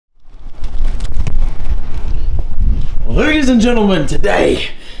Ladies and gentlemen, today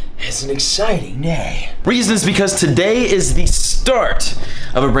is an exciting day. Reason is because today is the start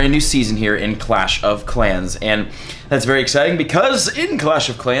of a brand new season here in Clash of Clans, and that's very exciting because in Clash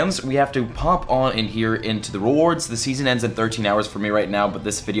of Clans we have to pop on in here into the rewards. The season ends in 13 hours for me right now, but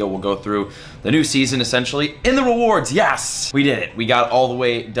this video will go through the new season essentially in the rewards. Yes, we did it. We got all the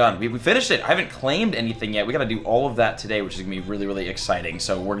way done. We finished it. I haven't claimed anything yet. We got to do all of that today, which is gonna be really, really exciting.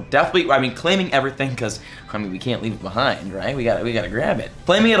 So we're definitely, I mean, claiming everything because I mean we can't leave it behind, right? We gotta grab it.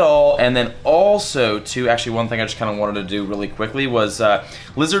 Claiming it all, and then also to actually one thing I just kind of wanted to do really quickly was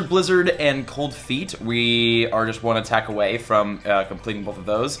Lizard Blizzard and Cold Feet. We are just one attack away from completing both of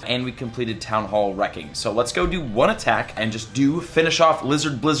those, and we completed Town Hall Wrecking. So let's go do one attack and just finish off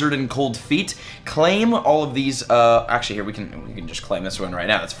Lizard Blizzard and Cold Feet. Claim all of these. Actually, here we can just claim this one right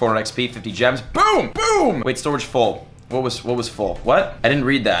now. That's 400 XP, 50 gems. Boom, boom. Wait, storage full. What was full? What? I didn't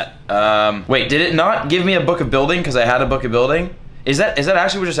read that. Wait, did it not give me a book of building because I had a book of building? Is that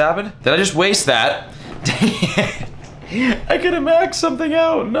actually what just happened? Did I just waste that? I could have maxed something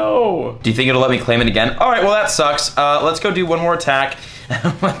out. No. Do you think it'll let me claim it again? All right, well that sucks. Let's go do one more attack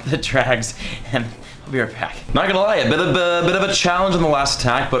with the drags, and I'll be right back. Not gonna lie, a bit of a challenge on the last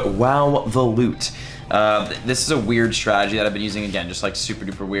attack, but wow, the loot. This is a weird strategy that I've been using again, just like super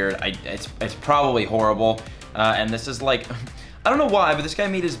duper weird. It's probably horrible, and this is like, I don't know why, but this guy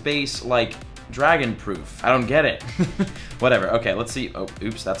made his base like dragon proof. I don't get it. Whatever. Okay, let's see. Oh,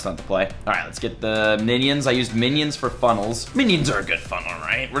 oops, that's not the play. All right, let's get the minions. I used minions for funnels. Minions are a good funnel,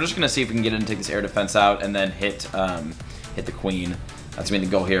 right? We're just gonna see if we can get in and take this air defense out and then hit the queen. That's gonna be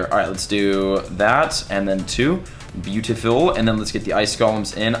the goal here. All right, let's do that and then 2. Beautiful. And then let's get the ice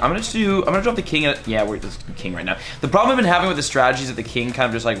golems in. I'm gonna drop the king at, yeah, we're the king right now. The problem I've been having with this strategy is that the king kind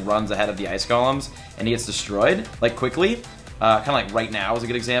of just like runs ahead of the ice golems and he gets destroyed like quickly. Kind of like right now is a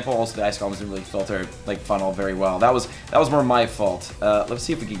good example. Also, the ice golems didn't really filter, like, funnel very well. That was more my fault. Let's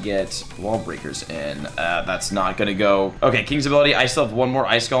see if we can get wall breakers in. That's not gonna go. Okay, king's ability. I still have one more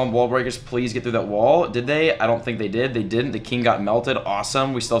ice golem. Wall breakers, please get through that wall. Did they? I don't think they did. They didn't. The king got melted.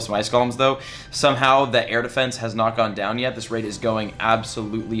 Awesome. We still have some ice golems though. Somehow the air defense has not gone down yet. This raid is going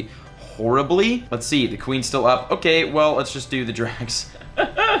absolutely horribly. Let's see. The queen's still up. Okay, well, let's just do the drags.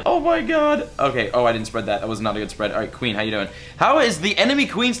 Oh my god. Okay, oh, I didn't spread that. That was not a good spread. All right, queen, how you doing? How is the enemy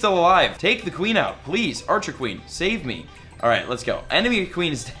queen still alive? Take the queen out, please. Archer queen, save me. All right, let's go. Enemy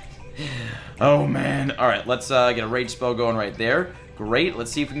queen is dead. Oh man. All right, let's get a rage spell going right there. Great,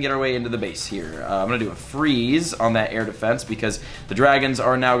 let's see if we can get our way into the base here. I'm gonna do a freeze on that air defense because the dragons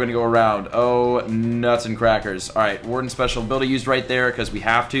are now gonna go around. Oh, nuts and crackers. All right, Warden special ability used right there because we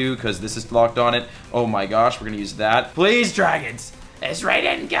have to, because this is locked on it. Oh my gosh, we're gonna use that. Please, dragons. This raid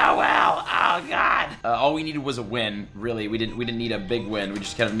didn't go well. Oh god. All we needed was a win. Really, we didn't need a big win. We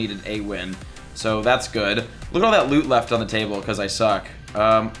just kind of needed a win. So that's good. Look at all that loot left on the table because I suck.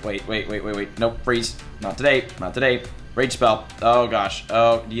 Wait. Nope, freeze. Not today. Not today. Rage spell. Oh gosh.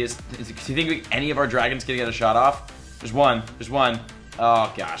 Oh, do you think any of our dragons can get a shot off? There's one. There's one.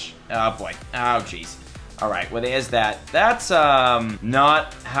 Oh gosh. Oh boy. Oh jeez. All right, well, there's that. That's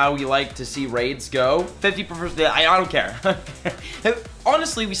not how we like to see raids go. 50%, I don't care.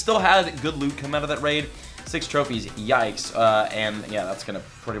 Honestly, we still had good loot come out of that raid. 6 trophies, yikes. And yeah, that's gonna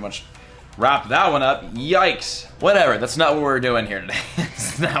pretty much wrap that one up. Yikes. Whatever, that's not what we're doing here today.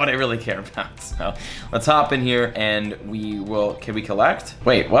 That's not what I really care about. So let's hop in here and can we collect?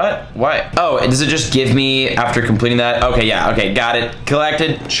 Wait, what? Why? Oh, does it just give me after completing that? Okay, yeah, okay, got it.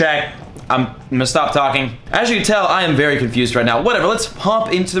 Collected, check. I'm gonna stop talking. As you can tell, I am very confused right now. Whatever, let's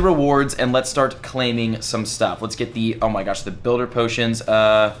pop into the rewards and let's start claiming some stuff. Let's get the, oh my gosh, the builder potions.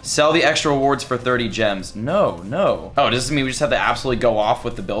 Sell the extra rewards for 30 gems. No. Oh, does this mean we just have to absolutely go off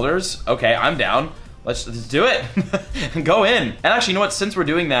with the builders? Okay, I'm down. Let's do it. Go in. And actually, you know what? Since we're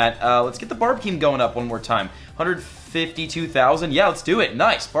doing that, let's get the Barb King going up one more time. 152,000. Yeah, let's do it.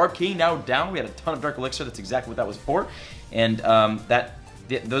 Nice. Barb King now down. We had a ton of Dark Elixir. That's exactly what that was for. And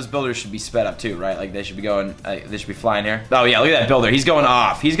those builders should be sped up too, right? Like they should be going, they should be flying here. Oh yeah, look at that builder. He's going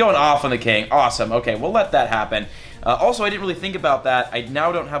off. He's going off on the king. Awesome. Okay, we'll let that happen. Also, I didn't really think about that. I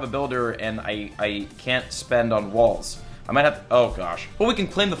now don't have a builder and I can't spend on walls. I might have to, oh gosh. Well, we can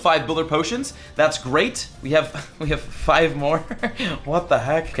claim the 5 builder potions. That's great. We have 5 more. What the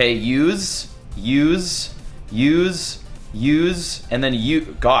heck? Okay, use, and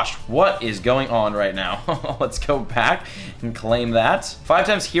then gosh, what is going on right now? Let's go back and claim that. 5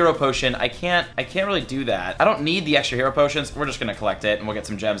 times hero potion. I can't really do that. I don't need the extra hero potions. We're just gonna collect it and we'll get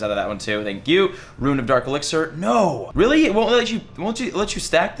some gems out of that one too. Thank you. Rune of Dark Elixir. No, really? It won't let you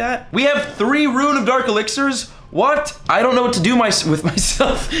stack that? We have 3 Rune of Dark Elixirs? What? I don't know what to do with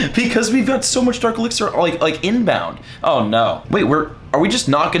myself because we've got so much Dark Elixir like inbound. Oh no. Wait, are we just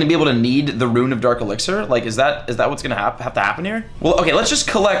not gonna be able to need the Rune of Dark Elixir? Like, is that what's gonna have to happen here? Well, okay, let's just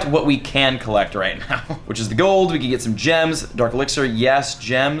collect what we can collect right now, which is the gold. We can get some gems, Dark Elixir, yes,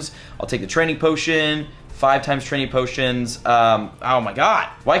 gems. I'll take the training potion. 5 times training potions. Oh my god.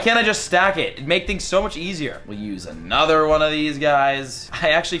 Why can't I just stack it? It'd make things so much easier. We'll use another one of these guys. I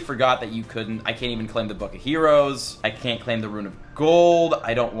actually forgot that you couldn't. I can't even claim the Book of Heroes. I can't claim the Rune of Gold.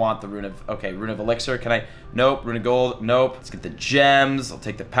 I don't want the Rune of, okay, Rune of Elixir. Can I? Nope. Rune of Gold. Nope. Let's get the gems. I'll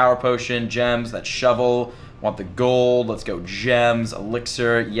take the Power Potion, gems, that shovel. Want the gold. Let's go gems,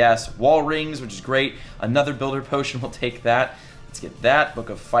 elixir, yes. Wall rings, which is great. Another builder potion, we'll take that. Let's get that. Book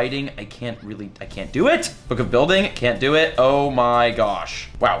of Fighting, I can't do it. Book of Building, can't do it. Oh my gosh.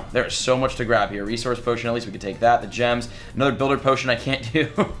 Wow, there's so much to grab here. Resource Potion, at least we could take that. The gems, another Builder Potion I can't do.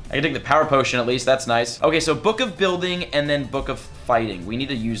 I can take the Power Potion at least, that's nice. Okay, so Book of Building and then Book of Fighting. We need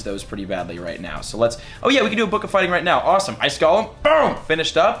to use those pretty badly right now. So let's, oh yeah, we can do a Book of Fighting right now. Awesome, Ice Golem, boom,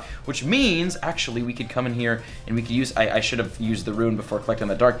 finished up. Which means, actually, we could come in here and we could use, I should have used the rune before collecting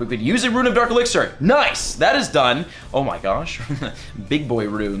the dark, but we could use a Rune of Dark Elixir. Nice, that is done. Oh my gosh, big boy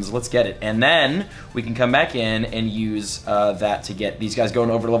runes, let's get it. And then we can come back in and use that to get these guys going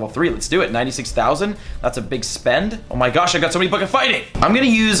over to level 3. Let's do it, 96,000, that's a big spend. Oh my gosh, I got so many Book of Fighting. I'm gonna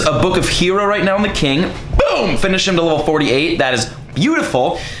use a Book of Hero right now on the king. Boom, finish him to level 48, that is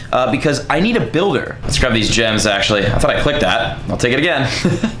beautiful, because I need a builder. Let's grab these gems, actually. I thought I clicked that. I'll take it again.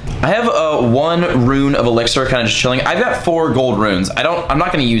 I have 1 rune of elixir kind of just chilling. I've got 4 gold runes. I'm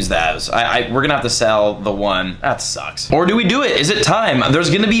not gonna use those. We're gonna have to sell the 1. That sucks. Or do we do it? Is it time?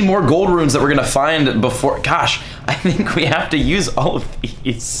 There's gonna be more gold runes that we're gonna find before. Gosh, I think we have to use all of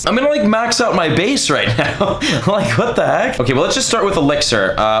these. I'm gonna like max out my base right now. Like, what the heck? Okay, well, let's just start with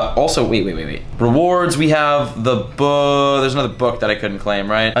elixir. Also, wait. Rewards, we have the book. There's another book that I couldn't claim,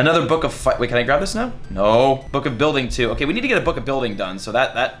 right? Another Book of Fight. Wait, can I grab this now? No. Book of Building too. Okay, we need to get a Book of Building done, so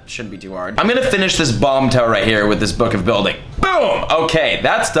that shouldn't be too hard. I'm gonna finish this bomb tower right here with this Book of Building. Boom! Okay,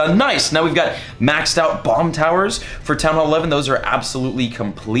 that's done. Nice. Now we've got maxed out bomb towers for Town Hall 11. Those are absolutely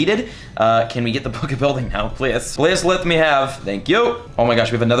completed. Can we get the Book of Building now, please? Please let me have. Thank you. Oh my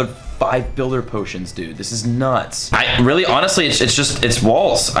gosh, we have another 5 builder potions, dude. This is nuts. Really, honestly, it's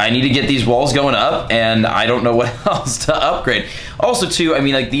walls. I need to get these walls going up, and I don't know what else to upgrade. Also, too, I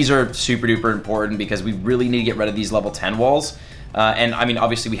mean, like, these are super duper important because we really need to get rid of these level 10 walls. And I mean,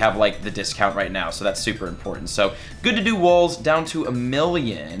 obviously we have like the discount right now, so that's super important. So good to do walls down to 1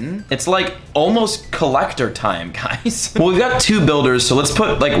 million. It's like almost collector time, guys. Well, we've got 2 builders, so let's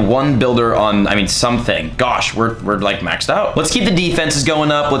put like 1 builder on, I mean, something. Gosh, we're like maxed out. Let's keep the defenses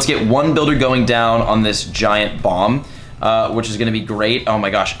going up. Let's get 1 builder going down on this giant bomb. Which is gonna be great. Oh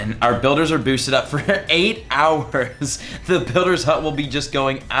my gosh, and our builders are boosted up for 8 hours. The builder's hut will be just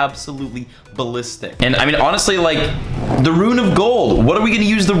going absolutely ballistic. And I mean, honestly, like, the Rune of Gold. What are we gonna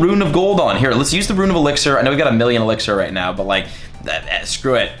use the Rune of Gold on? Here, let's use the Rune of Elixir. I know we got 1 million elixir right now, but like,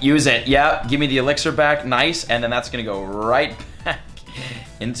 screw it. Use it, yeah, give me the elixir back, nice, and then that's gonna go right back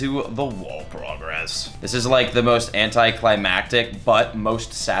into the wall progress. This is like the most anticlimactic but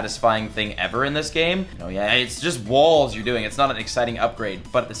most satisfying thing ever in this game. Oh yeah, it's just walls you're doing. It's not an exciting upgrade,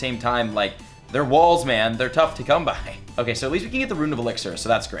 but at the same time, like, they're walls, man. They're tough to come by. Okay, so at least we can get the Rune of Elixir, so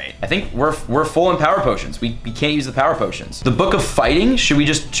that's great. I think we're full in power potions. We can't use the power potions. The Book of Fighting, should we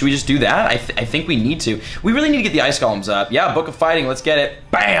just do that? I think we need to. We really need to get the ice golems up. Yeah, Book of Fighting, let's get it.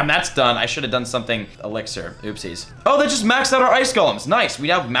 Bam, that's done. I should have done something elixir. Oopsies. Oh, they just maxed out our ice golems. Nice, we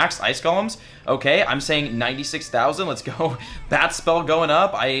now have maxed ice golems. Okay, I'm saying 96,000. Let's go. Bat spell going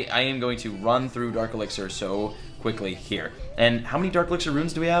up. I am going to run through Dark Elixir so quickly here. And how many Dark Elixir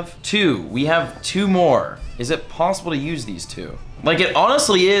runes do we have? 2. We have 2 more. Is it possible to use these 2? Like, it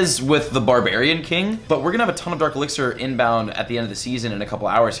honestly is with the Barbarian King, but we're gonna have a ton of Dark Elixir inbound at the end of the season in a couple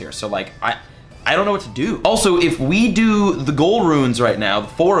hours here. So like, I don't know what to do. Also, if we do the gold runes right now,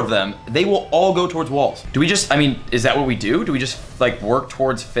 4 of them, they will all go towards walls. Do we just, I mean, is that what we do? Do we just like work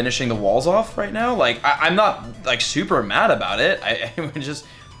towards finishing the walls off right now? Like, I'm not like super mad about it. I would just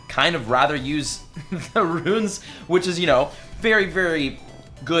kind of rather use the runes, which is, you know, very, very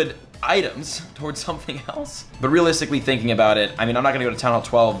good items towards something else. But realistically thinking about it, I mean, I'm not gonna go to Town Hall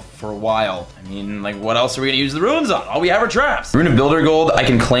 12 for a while. I mean, like, what else are we gonna use the runes on? All we have are traps. Rune of Builder Gold, I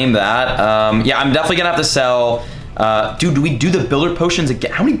can claim that. Yeah, I'm definitely gonna have to sell. Dude, do we do the builder potions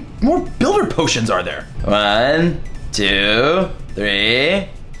again? How many more builder potions are there? 1, 2, 3,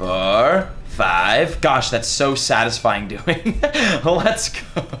 4, 5. Gosh, that's so satisfying doing. Let's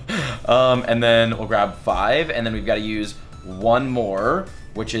go. And then we'll grab 5, and then we've got to use 1 more.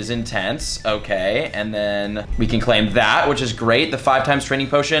 which is intense. Okay, and then we can claim that, which is great. The 5 times training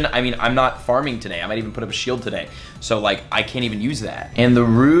potion. I mean, I'm not farming today. I might even put up a shield today. So like, I can't even use that. And the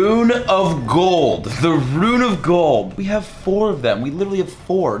Rune of Gold. The Rune of Gold. We have 4 of them. We literally have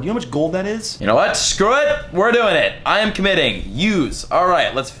 4. Do you know how much gold that is? You know what? Screw it. We're doing it. I am committing. Use. All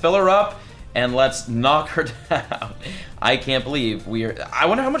right, let's fill her up and let's knock her down. I can't believe I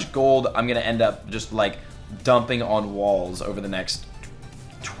wonder how much gold I'm gonna end up just like dumping on walls over the next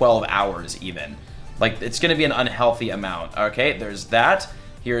 12 hours even. Like, it's gonna be an unhealthy amount. Okay, there's that.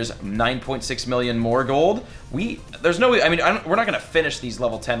 Here's 9.6 million more gold. There's no way, I mean, we're not gonna finish these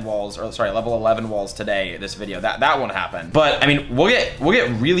level 10 walls, or sorry, level 11 walls today, this video. That won't happen. But I mean, we'll get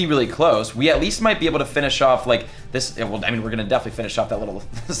really, really close. We at least might be able to finish off like this. Well, I mean, we're gonna definitely finish off that little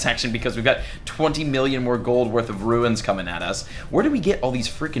section because we've got 20 million more gold worth of ruins coming at us. Where do we get all these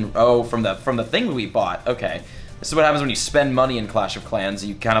freaking, oh, from the thing we bought. Okay. This is what happens when you spend money in Clash of Clans.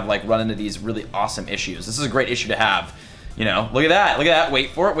 You kind of like run into these really awesome issues. This is a great issue to have. You know, look at that, look at that.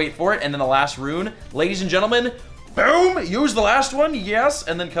 Wait for it, and then the last rune. Ladies and gentlemen, boom, use the last one, yes,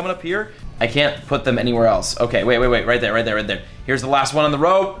 and then coming up here, I can't put them anywhere else. Okay, wait, right there. Here's the last one on the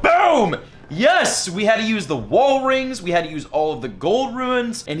row, boom! Yes, we had to use the wall rings, we had to use all of the gold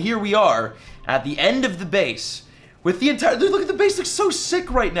ruins, and here we are at the end of the base. With the entire, look at the base, looks so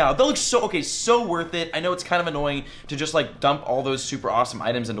sick right now. That looks so, okay, so worth it. I know it's kind of annoying to just like dump all those super awesome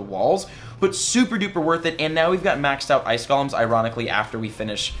items into walls, but super duper worth it. And now we've got maxed out ice golems, ironically, after we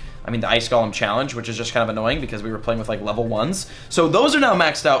finish, I mean, the ice golem challenge, which is just kind of annoying because we were playing with like level 1s. So those are now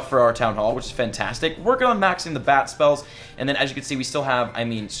maxed out for our town hall, which is fantastic. Working on maxing the bat spells. And then as you can see, we still have, I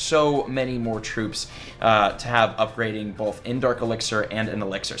mean, so many more troops to have upgrading both in Dark Elixir and in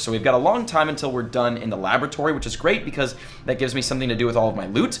Elixir. So we've got a long time until we're done in the laboratory, which is great because that gives me something to do with all of my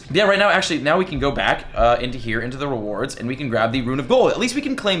loot. But yeah, right now, actually, now we can go back into here, into the rewards, and we can grab the Rune of Gold. At least we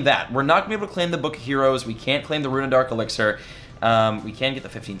can claim that. We're not gonna be able to claim the Book of Heroes. We can't claim the Rune of Dark Elixir. We can get the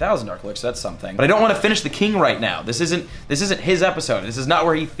 15,000 Dark Elixir, so that's something. But I don't want to finish the king right now. This isn't his episode. This is not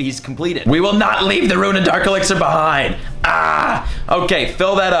where he's completed. We will not leave the Rune of Dark Elixir behind. Ah! Okay,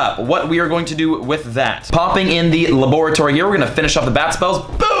 fill that up. What we are going to do with that. Popping in the laboratory here, we're gonna finish off the bat spells.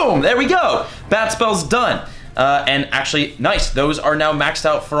 Boom! There we go! Bat spells done. And actually, nice. Those are now maxed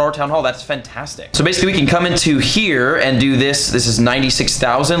out for our town hall. That's fantastic. So basically, we can come into here and do this. This is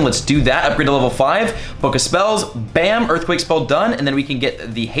 96,000. Let's do that. Upgrade to level 5. Book of Spells. Bam. Earthquake spell done. And then we can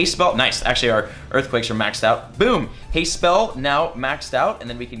get the haste spell. Nice. Actually, our earthquakes are maxed out. Boom. Haste spell now maxed out. And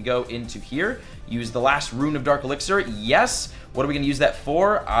then we can go into here. Use the last Rune of Dark Elixir. Yes. What are we going to use that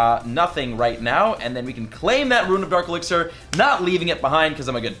for? Nothing right now. And then we can claim that Rune of Dark Elixir, not leaving it behind because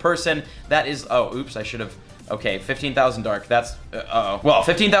I'm a good person. That is, oh, oops, I should have. Okay, 15,000 dark, that's, Well,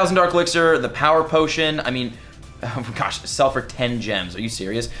 15,000 dark elixir, the power potion, I mean, oh gosh, sell for 10 gems, are you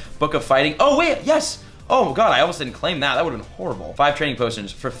serious? Book of Fighting, oh wait, yes! Oh god, I almost didn't claim that, that would've been horrible. 5 training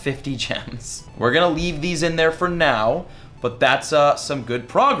potions for 50 gems. We're gonna leave these in there for now, but that's some good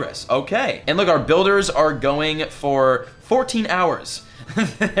progress, okay. And look, our builders are going for 14 hours.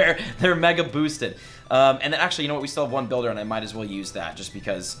 they're mega boosted. And then actually, you know what, we still have 1 builder and I might as well use that just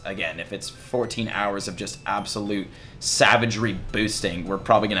because, again, if it's 14 hours of just absolute savagery boosting, we're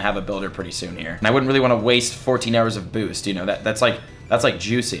probably gonna have a builder pretty soon here. And I wouldn't really want to waste 14 hours of boost, you know, that's like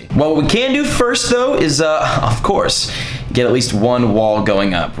juicy. What we can do first though is, of course, get at least 1 wall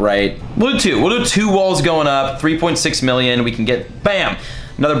going up, right? We'll do 2 walls going up, 3.6 million, we can get, bam,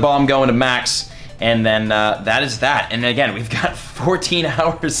 another bomb going to max. And then that is that. And again, we've got 14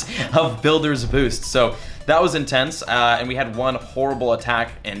 hours of Builder's Boost. So that was intense. And we had 1 horrible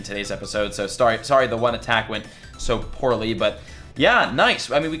attack in today's episode. So sorry the 1 attack went so poorly. But yeah, nice.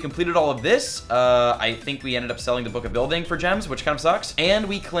 I mean, we completed all of this. I think we ended up selling the Book of Building for gems, which kind of sucks. And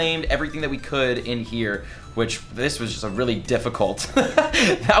we claimed everything that we could in here, which this was just a really difficult,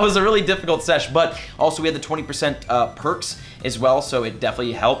 that was a really difficult sesh, but also we had the 20% perks as well, so it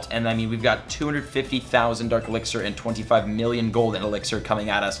definitely helped. And I mean, we've got 250,000 Dark Elixir and 25 million gold in Elixir coming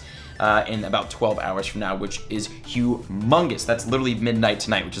at us in about 12 hours from now, which is humongous. That's literally midnight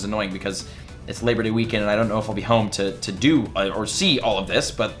tonight, which is annoying because it's Labor Day weekend and I don't know if I'll be home to do or see all of this,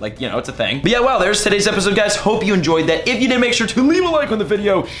 but like, you know, it's a thing. But yeah, well, there's today's episode, guys. Hope you enjoyed that. If you did, make sure to leave a like on the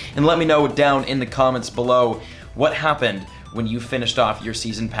video and let me know down in the comments below what happened when you finished off your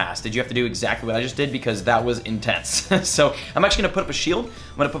season pass. Did you have to do exactly what I just did? Because that was intense. So I'm actually gonna put up a shield.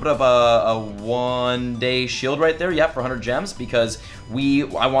 I'm gonna put up a 1-day shield right there, yeah, for 100 gems, because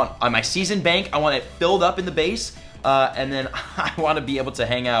I want, on my season bank, I want it filled up in the base, and then I wanna be able to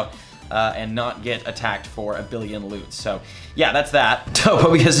hang out and not get attacked for a billion loot. So yeah, that's that. So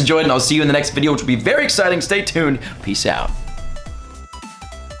hope you guys enjoyed, and I'll see you in the next video, which will be very exciting. Stay tuned. Peace out.